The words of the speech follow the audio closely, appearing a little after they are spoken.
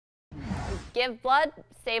Give blood,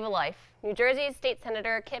 save a life. New Jersey State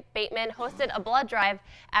Senator Kip Bateman hosted a blood drive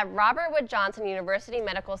at Robert Wood Johnson University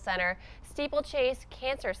Medical Center Steeplechase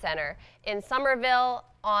Cancer Center in Somerville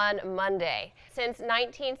on Monday. Since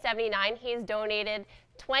 1979, he's donated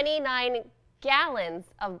 29 gallons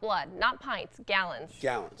of blood, not pints, gallons.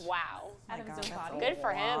 Gallons. Wow. Good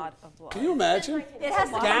for him. Can you imagine? It has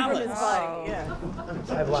to come from his body.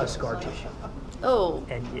 I have a lot of scar tissue. Oh.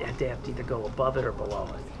 And you have to either go above it or below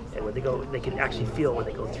it. And when they go, they can actually feel when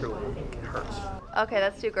they go through it. It hurts. Okay,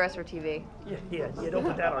 that's too gross for TV. Yeah, don't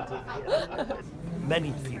put that on TV. Yeah.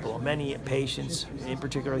 Many people, many patients, in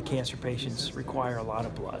particular cancer patients, require a lot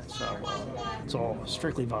of blood. So it's all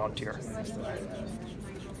strictly volunteer.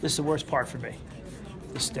 This is the worst part for me,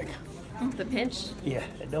 the stick. The pinch? Yeah,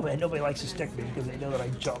 and nobody likes to stick me because they know that I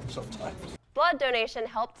jump sometimes. Blood donation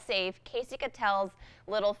helped save Casey Cattell's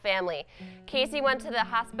little family. Casey went to the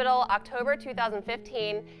hospital October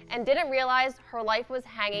 2015 and didn't realize her life was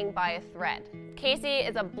hanging by a thread. Casey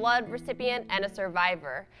is a blood recipient and a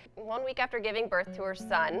survivor. 1 week after giving birth to her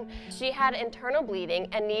son, she had internal bleeding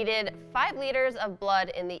and needed 5 liters of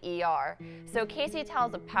blood in the ER. So Casey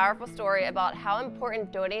tells a powerful story about how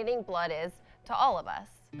important donating blood is to all of us.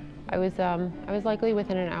 I was likely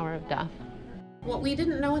within an hour of death. What we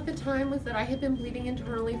didn't know at the time was that I had been bleeding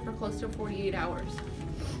internally for close to 48 hours.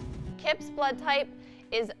 Kip's blood type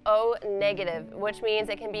is O negative, which means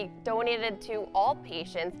it can be donated to all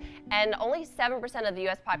patients, and only 7% of the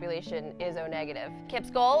US population is O negative. Kip's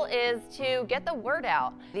goal is to get the word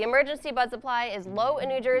out. The emergency blood supply is low in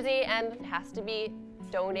New Jersey and has to be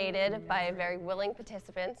donated by very willing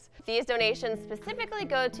participants. These donations specifically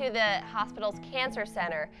go to the hospital's cancer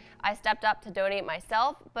center. I stepped up to donate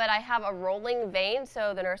myself, but I have a rolling vein,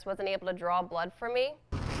 so the nurse wasn't able to draw blood for me.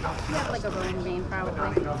 You have like a rolling vein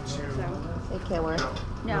probably. So. It can't work.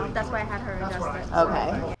 No, that's why I had her adjust it.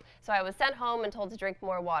 Okay. So I was sent home and told to drink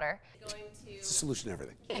more water. It's a solution to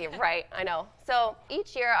everything. Yeah, right, I know. So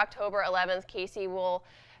each year, October 11th, Casey will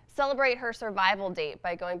celebrate her survival date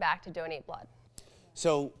by going back to donate blood.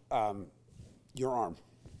 So, your arm.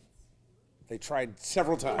 They tried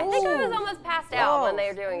several times. I think I was almost passed out when they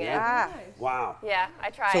were doing it. Yeah. Wow. Yeah, I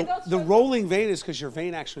tried. So the rolling vein is because your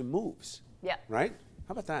vein actually moves. Yeah. Right?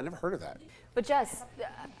 How about that? I never heard of that. But Jess,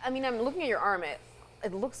 I mean, I'm looking at your arm.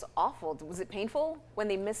 It looks awful. Was it painful when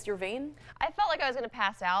they missed your vein? I felt like I was going to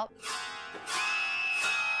pass out.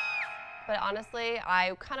 But honestly,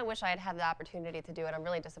 I kind of wish I had had the opportunity to do it. I'm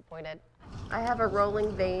really disappointed. I have a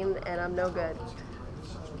rolling vein and I'm no good.